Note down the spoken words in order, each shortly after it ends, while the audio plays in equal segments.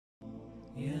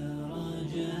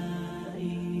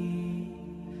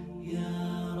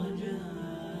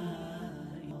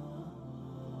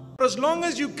As long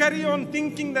as you carry on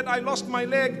thinking that I lost my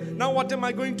leg, now what am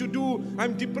I going to do?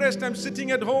 I'm depressed, I'm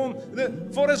sitting at home.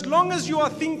 For as long as you are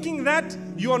thinking that,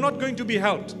 you are not going to be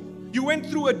helped. You went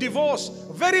through a divorce,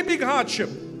 very big hardship.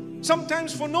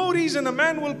 Sometimes for no reason a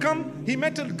man will come, he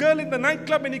met a girl in the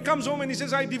nightclub and he comes home and he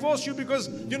says, I divorced you because,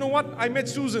 you know what, I met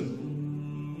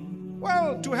Susan.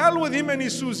 Well, to hell with him and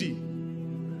his Susie.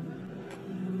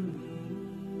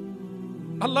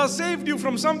 Allah saved you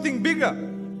from something bigger.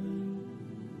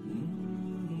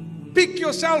 Pick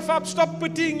yourself up, stop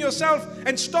pitying yourself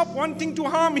and stop wanting to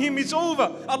harm him. It's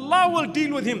over. Allah will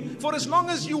deal with him. For as long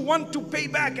as you want to pay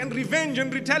back and revenge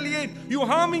and retaliate, you're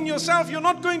harming yourself. You're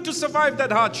not going to survive that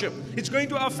hardship. It's going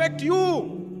to affect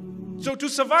you. So to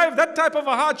survive that type of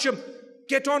a hardship,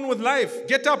 get on with life.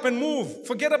 Get up and move.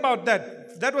 Forget about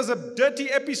that. That was a dirty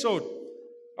episode.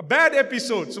 A bad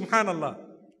episode, subhanallah.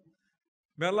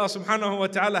 May Allah subhanahu wa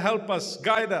ta'ala help us,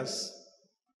 guide us.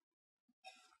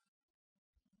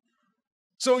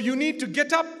 So you need to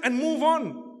get up and move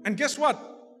on. And guess what?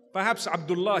 Perhaps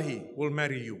Abdullahi will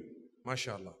marry you.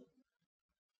 MashaAllah.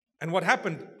 And what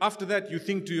happened? After that, you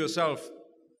think to yourself,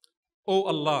 oh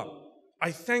Allah,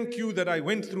 I thank you that I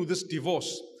went through this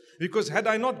divorce. Because had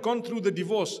I not gone through the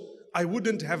divorce, I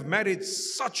wouldn't have married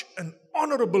such an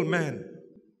honorable man.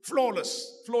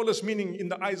 Flawless. Flawless meaning in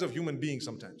the eyes of human beings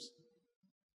sometimes.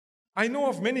 I know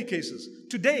of many cases.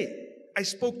 Today, I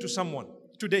spoke to someone.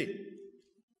 Today.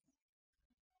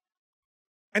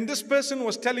 And this person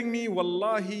was telling me,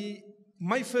 Wallahi,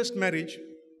 my first marriage,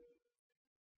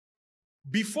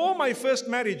 before my first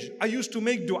marriage, I used to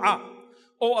make dua.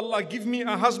 Oh Allah, give me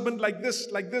a husband like this,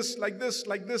 like this, like this,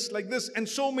 like this, like this. And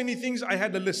so many things, I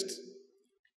had a list.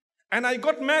 And I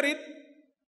got married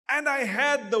and I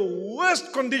had the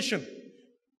worst condition.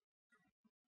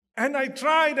 And I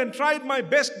tried and tried my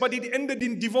best, but it ended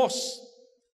in divorce.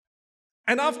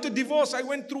 And after divorce, I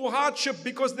went through hardship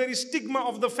because there is stigma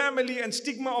of the family and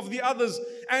stigma of the others.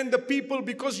 And the people,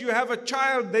 because you have a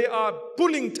child, they are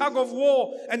pulling tug of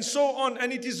war and so on.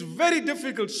 And it is very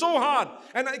difficult, so hard.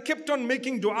 And I kept on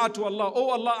making dua to Allah. Oh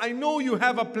Allah, I know you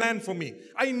have a plan for me.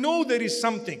 I know there is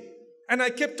something. And I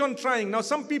kept on trying. Now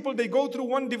some people, they go through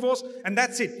one divorce and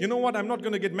that's it. You know what? I'm not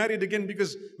going to get married again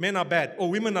because men are bad or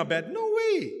women are bad. No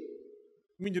way.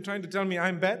 I mean, you're trying to tell me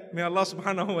I'm bad? May Allah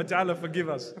subhanahu wa ta'ala forgive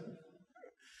us.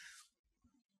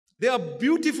 They are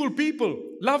beautiful people,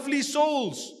 lovely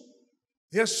souls.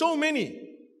 There are so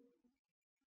many.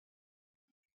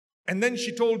 And then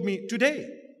she told me today,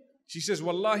 she says,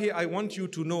 Wallahi, I want you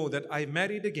to know that I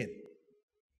married again.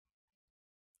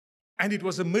 And it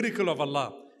was a miracle of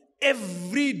Allah.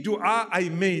 Every dua I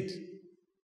made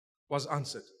was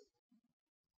answered.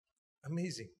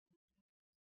 Amazing.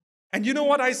 And you know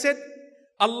what I said?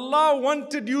 Allah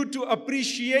wanted you to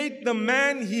appreciate the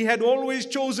man He had always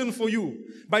chosen for you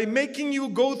by making you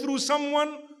go through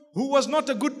someone who was not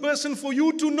a good person for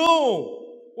you to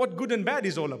know what good and bad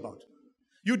is all about.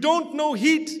 You don't know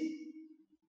heat.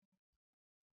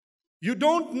 You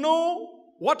don't know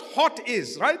what hot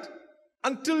is, right?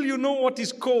 Until you know what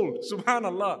is cold,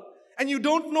 subhanallah. And you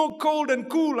don't know cold and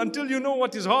cool until you know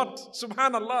what is hot,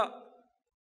 subhanallah.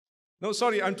 No,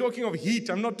 sorry, I'm talking of heat.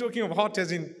 I'm not talking of hot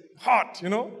as in hot, you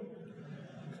know.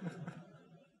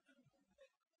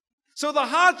 So the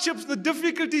hardships, the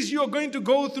difficulties you are going to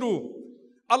go through,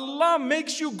 Allah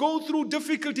makes you go through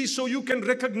difficulties so you can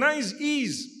recognize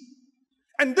ease.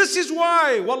 And this is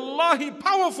why, wallahi,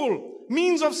 powerful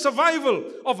means of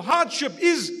survival, of hardship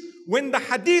is when the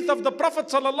hadith of the Prophet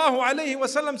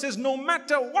ﷺ says, no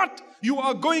matter what you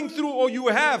are going through or you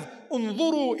have,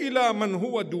 unzuru ila man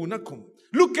huwa dunakum.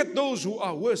 Look at those who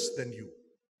are worse than you.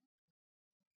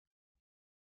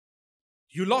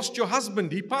 You lost your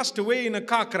husband, he passed away in a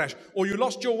car crash. Or you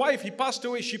lost your wife, he passed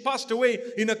away, she passed away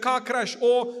in a car crash.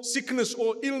 Or sickness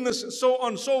or illness, so on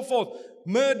and so forth.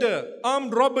 Murder,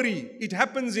 armed robbery. It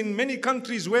happens in many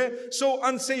countries where so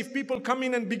unsafe people come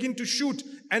in and begin to shoot.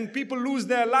 And people lose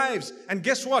their lives. And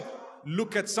guess what?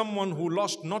 Look at someone who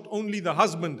lost not only the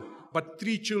husband, but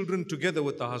 3 children together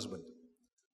with the husband.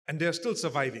 And they are still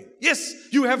surviving. Yes,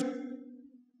 you have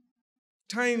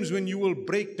times when you will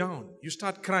break down. You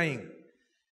start crying.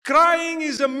 Crying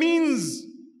is a means,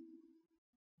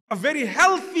 a very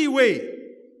healthy way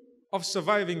of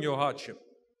surviving your hardship.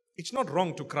 It's not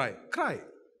wrong to cry. Cry.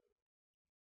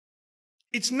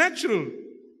 It's natural.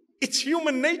 It's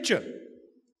human nature.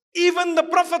 Even the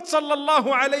Prophet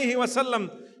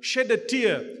ﷺ shed a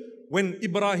tear when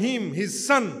Ibrahim, his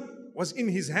son, was in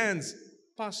his hands,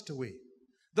 passed away.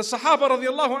 The Sahaba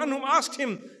radiallahu anhum asked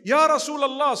him, Ya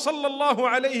Rasulullah sallallahu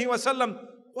alayhi wa sallam,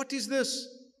 what is this?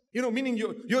 You know, meaning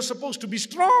you're supposed to be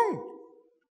strong.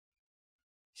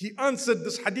 He answered,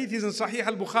 this hadith is in Sahih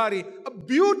al-Bukhari, a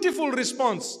beautiful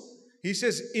response. He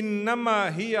says,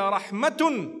 إِنَّمَا هِيَ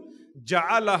رَحْمَةٌ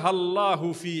جَعَلَهَا اللَّهُ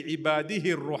فِي عِبَادِهِ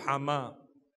الرُّحَمَاءِ.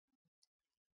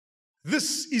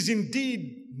 This is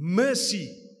indeed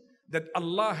mercy that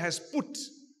Allah has put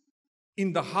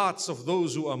in the hearts of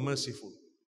those who are merciful.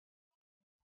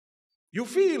 You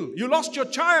feel you lost your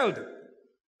child.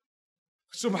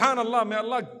 Subhanallah, may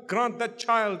Allah grant that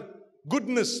child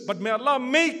goodness, but may Allah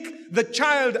make the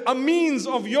child a means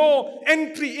of your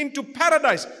entry into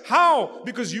paradise. How?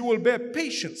 Because you will bear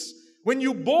patience. When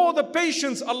you bore the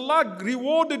patience, Allah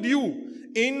rewarded you.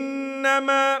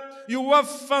 إِنَّمَا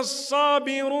يُوَفَّى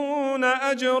الصَّابِرُونَ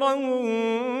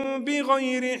أَجْرًا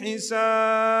بِغَيْرِ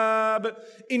حِسَابٍ.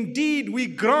 Indeed, we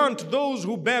grant those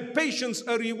who bear patience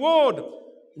a reward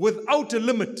without a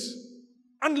limit.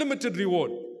 Unlimited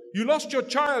reward. You lost your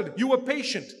child, you were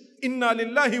patient. Inna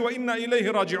lillahi wa inna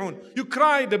ilayhi raji'un. You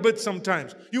cried a bit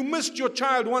sometimes. You missed your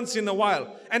child once in a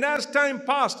while. And as time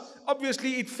passed,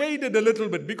 obviously it faded a little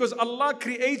bit, because Allah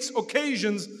creates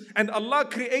occasions and Allah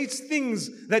creates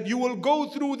things that you will go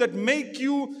through that make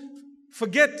you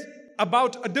forget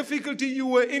about a difficulty you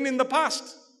were in the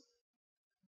past.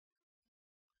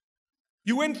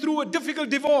 You went through a difficult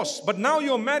divorce, but now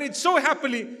you're married so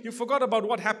happily, you forgot about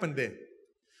what happened there.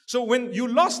 So when you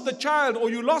lost the child or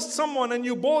you lost someone and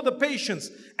you bore the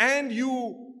patience and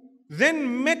you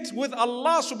then met with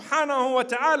Allah subhanahu wa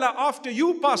ta'ala after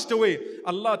you passed away,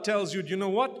 Allah tells you, do you know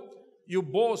what? You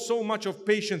bore so much of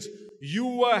patience. You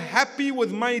were happy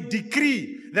with my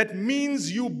decree. That means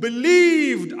you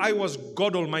believed I was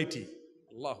God Almighty.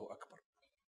 Allahu Akbar.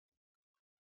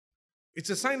 It's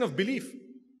a sign of belief.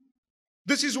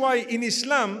 This is why in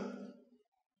Islam,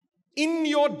 in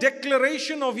your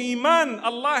declaration of Iman,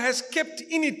 Allah has kept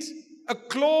in it a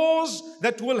clause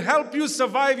that will help you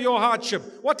survive your hardship.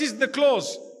 What is the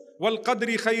clause?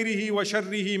 وَالْقَدْرِ خَيْرِهِ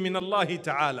وَشَرِّهِ مِنَ اللَّهِ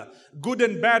تَعَالَى. Good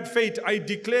and bad fate, I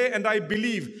declare and I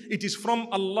believe it is from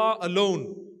Allah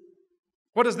alone.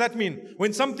 What does that mean?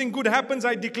 When something good happens,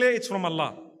 I declare it's from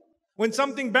Allah. When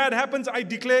something bad happens, I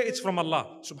declare it's from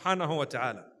Allah subhanahu wa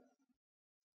ta'ala.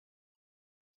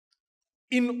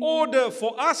 In order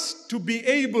for us to be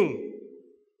able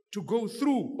to go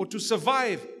through or to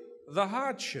survive the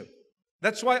hardship.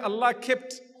 That's why Allah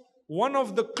kept one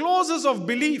of the clauses of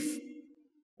belief,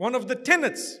 one of the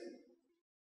tenets,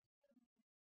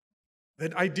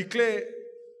 that I declare,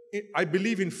 I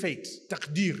believe in fate,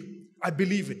 taqdeer, I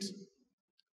believe it.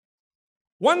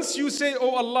 Once you say,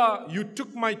 oh Allah, you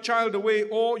took my child away,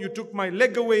 or you took my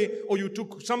leg away, or you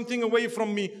took something away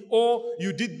from me, or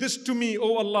you did this to me,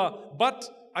 oh Allah, but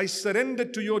I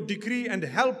surrendered to your decree and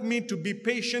help me to be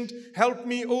patient, help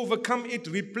me overcome it,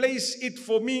 replace it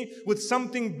for me with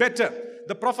something better.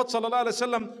 The Prophet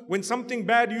ﷺ, when something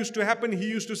bad used to happen, he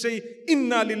used to say,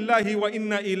 Inna lillahi wa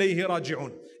inna ilayhi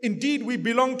raji'un. Indeed, we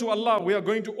belong to Allah, we are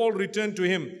going to all return to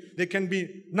Him. There can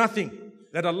be nothing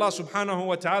that Allah subhanahu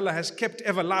wa ta'ala has kept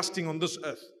everlasting on this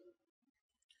earth.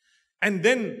 And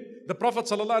then the Prophet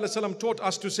ﷺ taught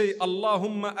us to say,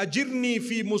 Allahumma ajirni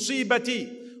fi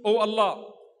musibati. Oh Allah.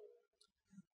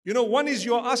 You know, one is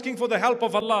you are asking for the help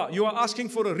of Allah. You are asking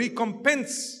for a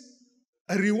recompense,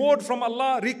 a reward from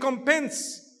Allah,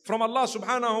 recompense from Allah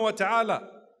subhanahu wa ta'ala.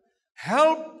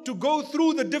 Help to go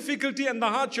through the difficulty and the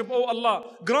hardship. Oh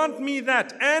Allah, grant me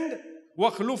that. And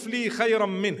وَخْلُفْ لِي خَيْرًا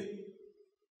مِنْهِ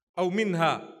أو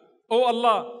minha. Oh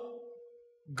Allah,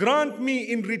 grant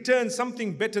me in return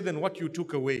something better than what you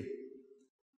took away.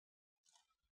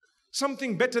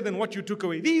 Something better than what you took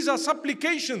away. These are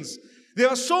supplications. There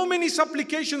are so many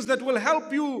supplications that will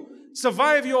help you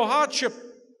survive your hardship.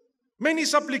 Many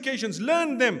supplications.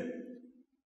 Learn them.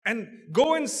 And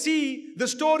go and see the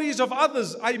stories of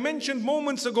others. I mentioned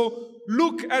moments ago,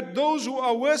 look at those who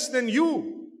are worse than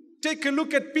you. Take a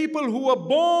look at people who were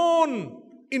born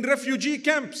in refugee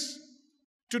camps.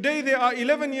 Today they are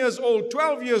 11 years old,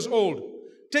 12 years old.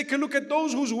 Take a look at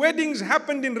those whose weddings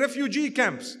happened in refugee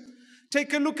camps.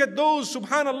 Take a look at those,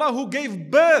 subhanallah, who gave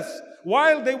birth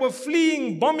while they were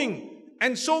fleeing bombing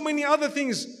and so many other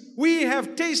things. We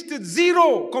have tasted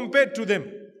zero compared to them.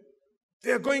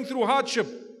 They are going through hardship.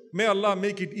 May Allah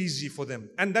make it easy for them.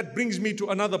 And that brings me to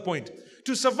another point.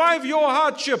 To survive your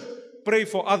hardship, pray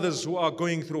for others who are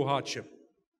going through hardship.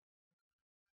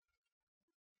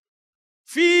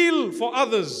 Feel for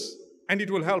others and it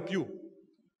will help you.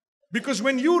 Because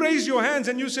when you raise your hands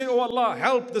and you say, oh Allah,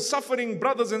 help the suffering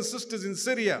brothers and sisters in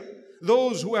Syria,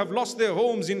 those who have lost their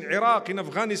homes in Iraq, in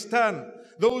Afghanistan,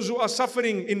 those who are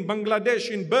suffering in Bangladesh,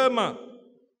 in Burma,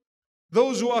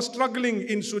 those who are struggling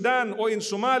in Sudan or in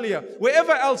Somalia,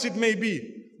 wherever else it may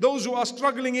be, those who are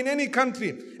struggling in any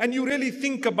country, and you really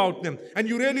think about them, and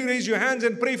you really raise your hands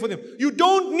and pray for them, you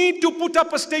don't need to put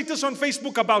up a status on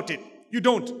Facebook about it. You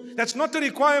don't. That's not a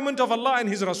requirement of Allah and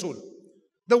His Rasul.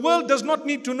 The world does not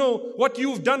need to know what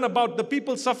you've done about the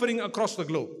people suffering across the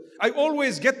globe. I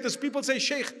always get this. People say,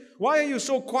 Shaykh, why are you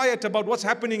so quiet about what's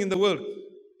happening in the world?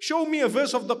 Show me a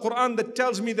verse of the Quran that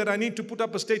tells me that I need to put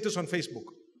up a status on Facebook.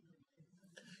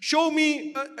 Show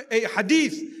me a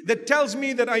hadith that tells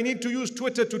me that I need to use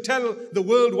Twitter to tell the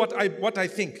world what I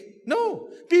think. No,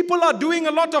 people are doing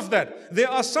a lot of that. There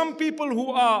are some people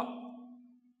who are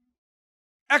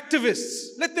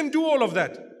activists. Let them do all of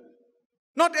that.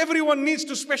 Not everyone needs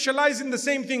to specialize in the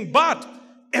same thing, but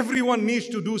everyone needs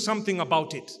to do something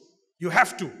about it. You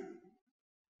have to.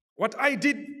 What I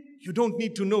did, you don't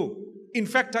need to know. In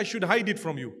fact, I should hide it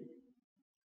from you.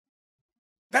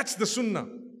 That's the sunnah.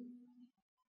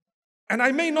 And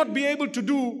I may not be able to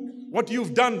do what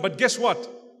you've done, but guess what?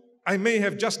 I may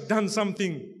have just done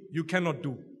something you cannot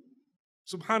do.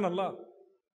 Subhanallah.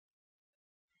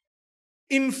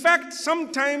 In fact,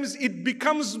 sometimes it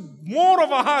becomes more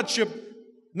of a hardship.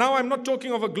 Now I'm not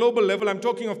talking of a global level, I'm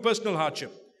talking of personal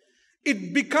hardship.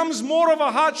 It becomes more of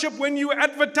a hardship when you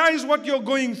advertise what you're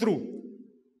going through.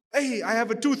 Hey, I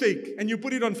have a toothache, and you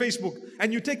put it on Facebook,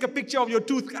 and you take a picture of your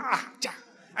tooth,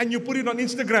 and you put it on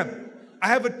Instagram. I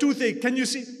have a toothache, can you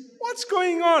see? What's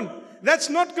going on? That's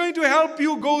not going to help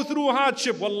you go through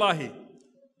hardship, wallahi.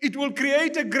 It will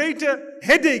create a greater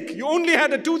headache. You only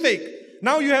had a toothache,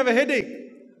 now you have a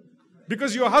headache.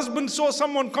 Because your husband saw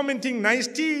someone commenting, nice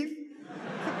teeth.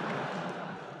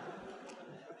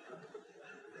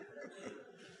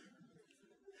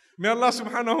 May Allah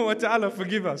subhanahu wa ta'ala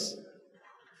forgive us.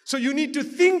 So you need to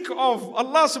think of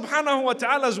Allah subhanahu wa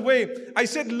ta'ala's way. I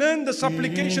said learn the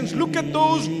supplications. Look at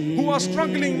those who are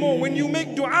struggling more. When you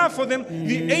make dua for them,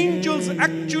 the angels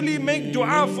actually make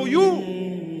dua for you.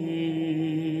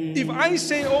 If I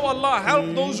say, oh Allah,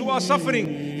 help those who are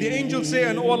suffering, the angels say,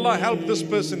 and oh Allah, help this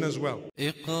person as well.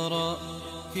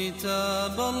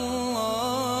 كتاب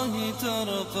الله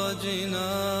ترق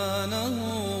جنانه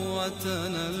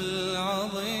وتنل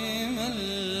عظيم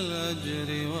الأجر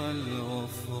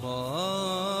والغفران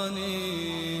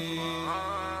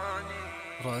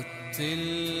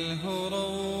رتله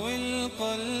روي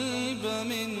القلب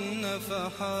من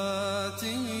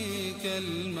نفحاته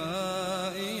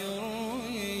كالماء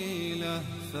يروي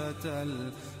لهفة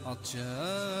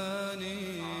العطشان